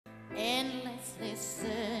endlessly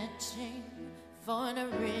searching for an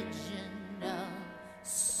original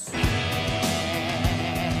sound.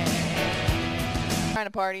 Trying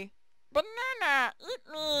to party. Banana, eat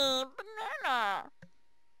me, banana.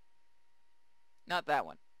 Not that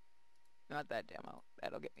one. Not that demo.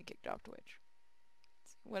 That'll get me kicked off Twitch.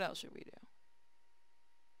 What else should we do?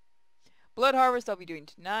 Blood Harvest I'll be doing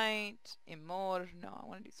tonight. Immor. No, I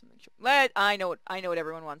want to do something short. I know what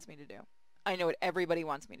everyone wants me to do. I know what everybody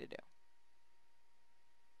wants me to do.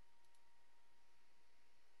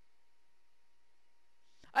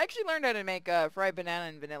 I actually learned how to make fried banana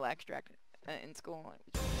and vanilla extract in school.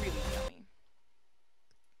 It was really yummy.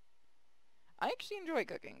 I actually enjoy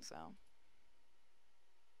cooking, so.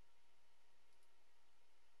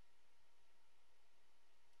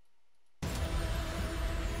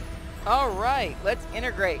 Alright, let's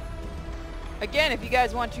integrate. Again, if you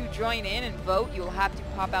guys want to join in and vote, you'll have to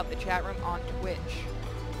pop out the chat room on Twitch.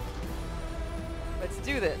 Let's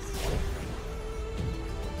do this.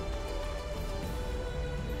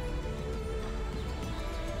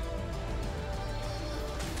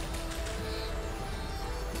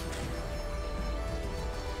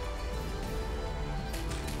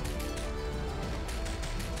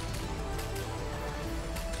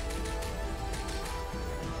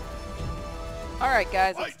 Alright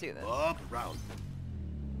guys, let's do this. Up, round.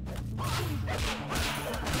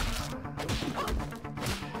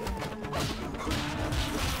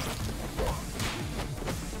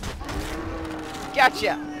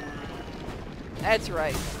 Gotcha! That's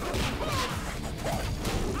right.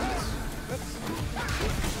 Oops.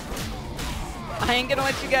 I ain't gonna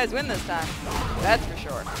let you guys win this time. That's for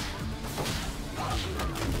sure.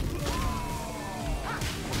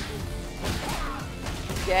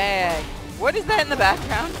 Gag. What is that in the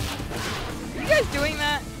background? Are you guys doing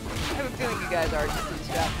that? I have a feeling you guys are just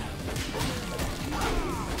distracted.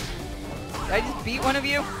 Did I just beat one of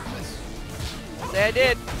you? Say I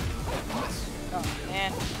did. Oh,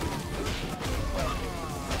 man.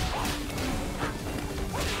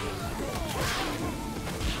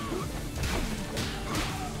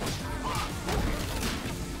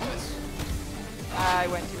 I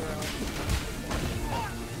went too early.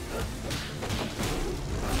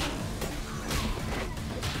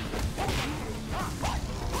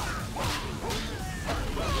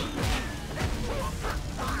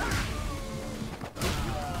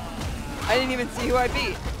 I didn't even see who I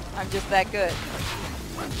beat. I'm just that good.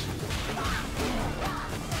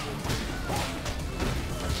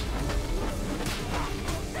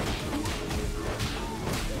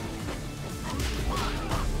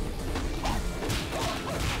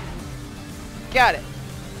 Got it.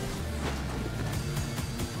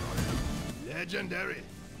 Legendary.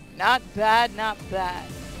 Not bad, not bad.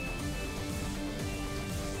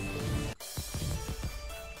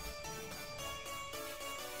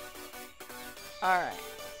 Alright.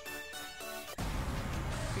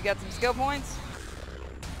 We got some skill points.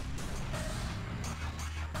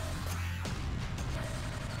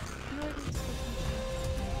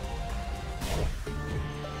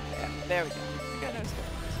 Yeah, there we go. We got no skill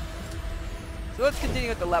points. So let's continue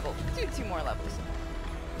with the levels. Let's do 2 more levels.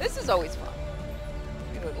 This is always fun.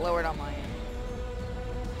 I'm gonna lower it on my end.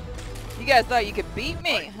 You guys thought you could beat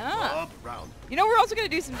me, huh? You know, we're also gonna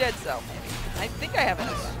do some Dead Cell, maybe. I think I have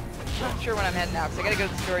enough. I'm not sure when I'm heading out, because I gotta go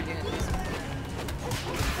to the storage unit and do something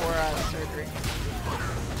before the surgery.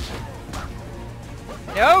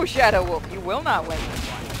 No, Shadow Wolf, you will not win this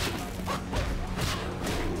one.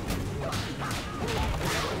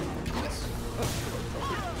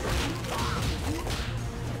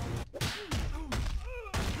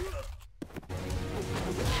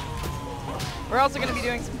 We're also going to be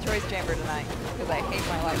doing some Choice Chamber tonight, because I hate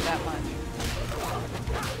my life that much.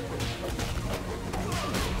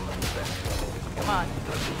 Come on.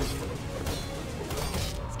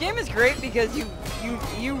 This game is great because you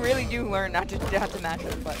really do learn not to mash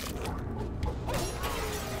those buttons.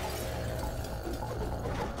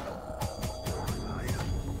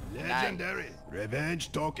 Legendary. Nice.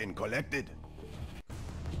 Revenge token collected.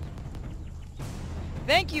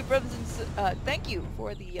 Thank you, brothers and thank you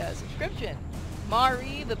for the subscription,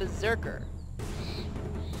 Mari the Berserker.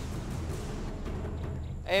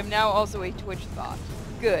 I am now also a Twitch bot.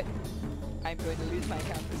 Good. I'm going to lose my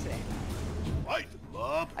account the same.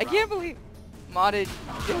 I can't believe modded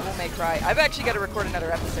Devil May Cry. I've actually got to record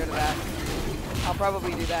another episode of that. I'll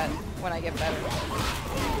probably do that when I get better.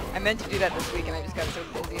 I meant to do that this week and I just got so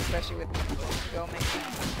busy, especially with Devil May Cry.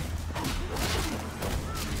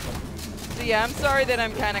 So yeah, I'm sorry that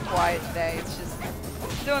I'm kind of quiet today. It's just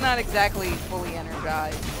still not exactly fully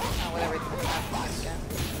energized with everything that's happening again.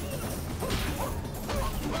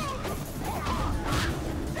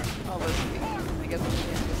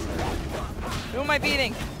 am I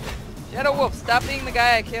beating? Shadow Wolf, stop being the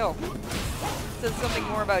guy I kill. It says something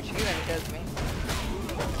more about you than it does me.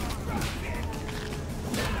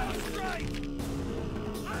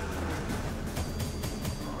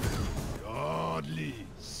 Godly.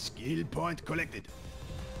 Skill point collected.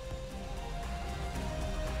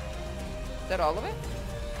 Is that all of it?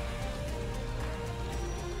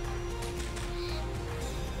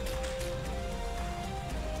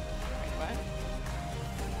 Wait, what?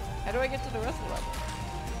 How do I get to the rest of the level?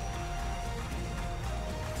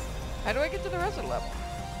 How do I get to the rest of the level?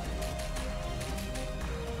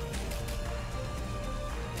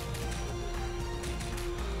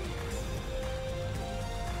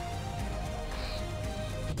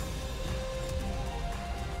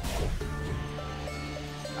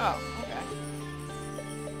 Oh, okay.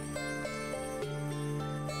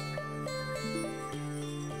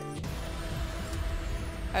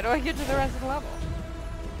 How do I get to the rest of the level?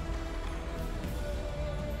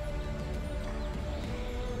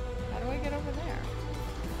 How do I get over there?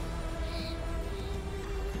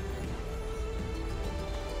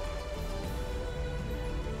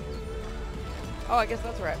 Oh, I guess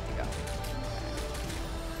that's where I have to go.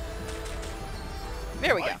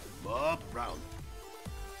 There we go. Bob Brown.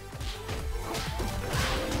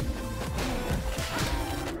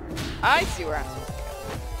 I see where I'm supposed to go.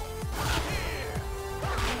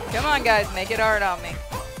 Come on, guys, make it hard on me.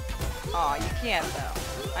 Aw, you can't, though.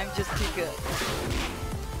 I'm just too good.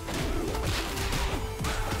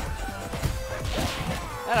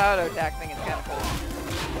 That auto attack thing is kind of cool.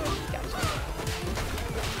 Gotcha.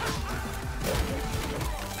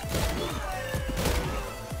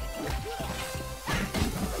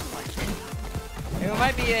 Who am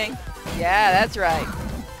I beating? Yeah, that's right.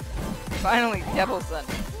 Finally, Devil Son.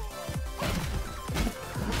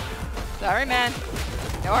 Sorry, man.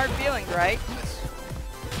 No hard feelings, right?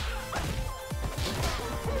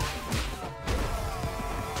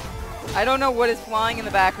 I don't know what is flying in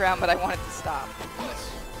the background, but I want it to stop.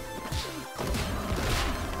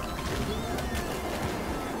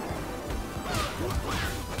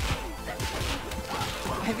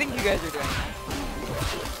 I think you guys are doing that.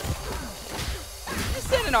 You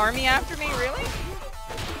send an army after me, really?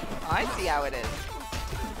 Oh, I see how it is.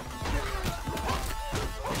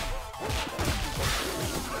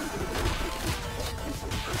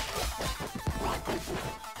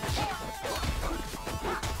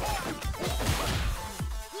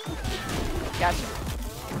 Gotcha.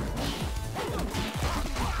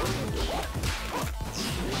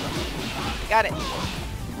 Got it.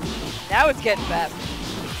 Now it's getting fast.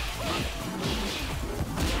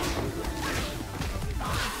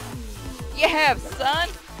 You have, son.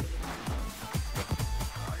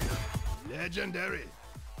 Legendary.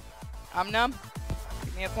 I'm numb.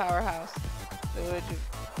 Give me a powerhouse.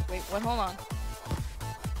 Wait, what? Hold on.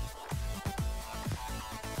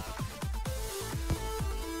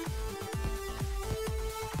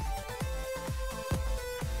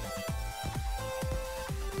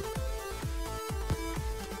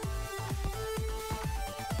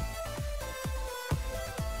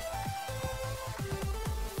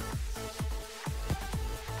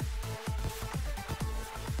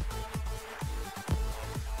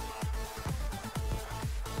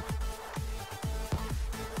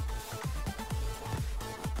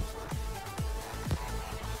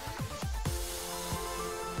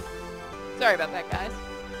 Sorry about that, guys.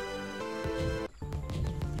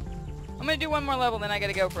 I'm gonna do one more level, then I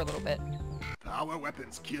gotta go for a little bit. Power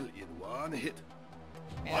weapons kill in one hit.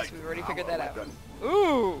 Yes, we've already figured that out. Weapon.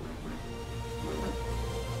 Ooh!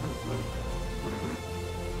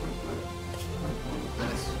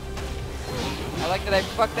 I like that I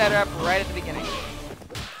fucked that up right at the beginning.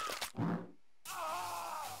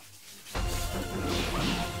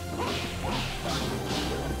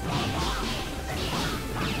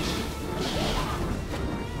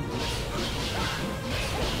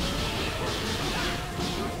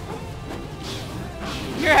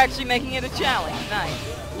 You're actually making it a challenge. Nice.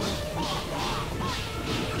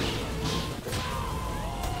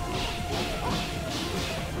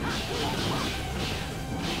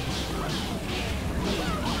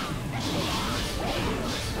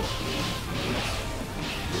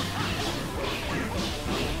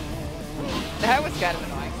 That was kind of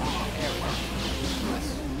annoying. There we go.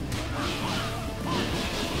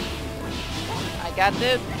 I got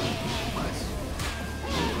this.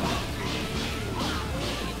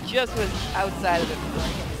 Just was outside of it.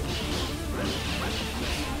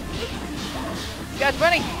 Scotch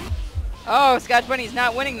Bunny! Oh, Scotch Bunny's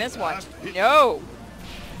not winning this one. No!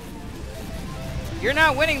 You're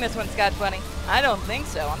not winning this one, Scotch Bunny. I don't think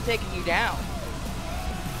so. I'm taking you down.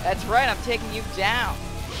 That's right, I'm taking you down.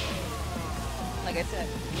 Like I said.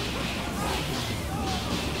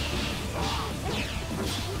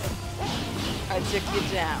 I took you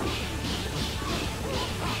down.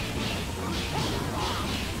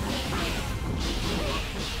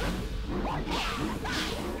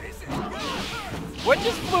 What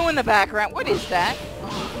just flew in the background? What is that?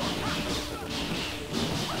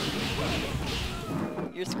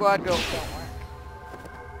 Your squad goals don't work.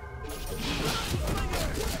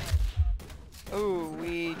 Ooh,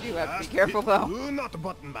 we do have to be careful though. Do not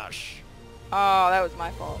button mash. Oh, that was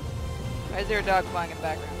my fault. Why is there a dog flying in the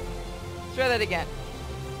background? Let's try that again.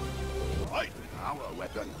 Right, our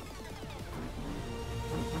weapon.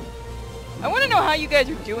 I want to know how you guys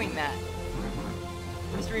are doing that.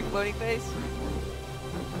 Mystery floating face?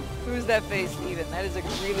 Who's that face, Steven? That is a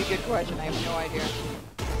really good question. I have no idea.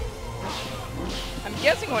 I'm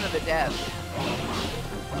guessing one of the devs.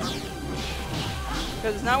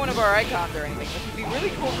 Because it's not one of our icons or anything, which would be really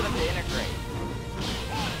cool for them to integrate.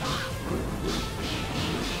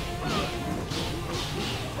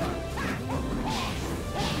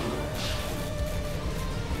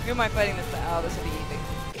 Who am I fighting this time? Oh, this will be easy.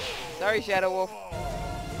 Sorry, Shadow Wolf.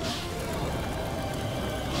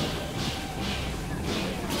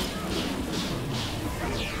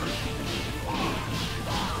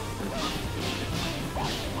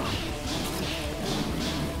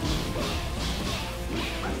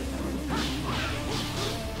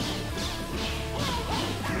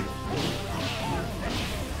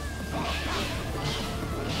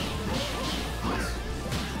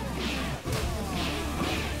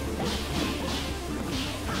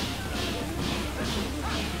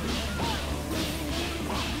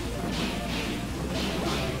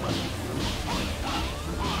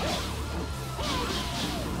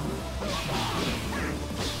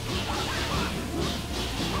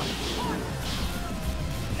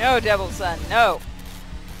 No, Devil Son, no.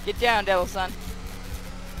 Get down, Devil Son.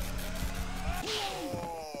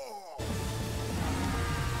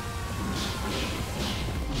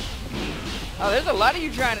 Oh, there's a lot of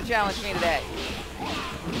you trying to challenge me today.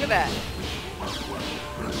 Look at that.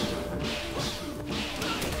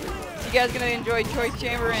 You guys gonna enjoy Choice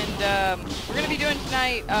Chamber, and we're gonna be doing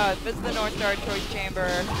tonight Visit the North Star, Choice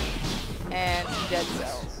Chamber, and some Dead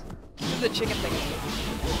Cells. This is the chicken thing.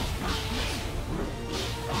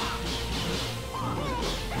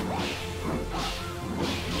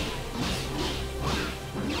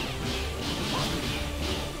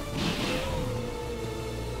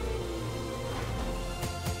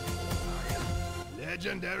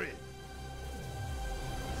 Legendary.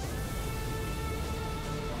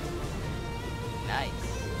 Nice.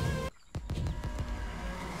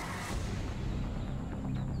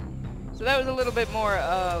 So that was a little bit more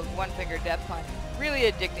of One Finger Death Punch.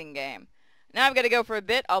 Really addicting game. Now I've got to go for a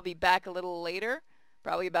bit. I'll be back a little later,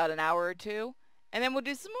 probably about an hour or two, and then we'll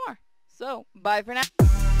do some more. So, bye for now.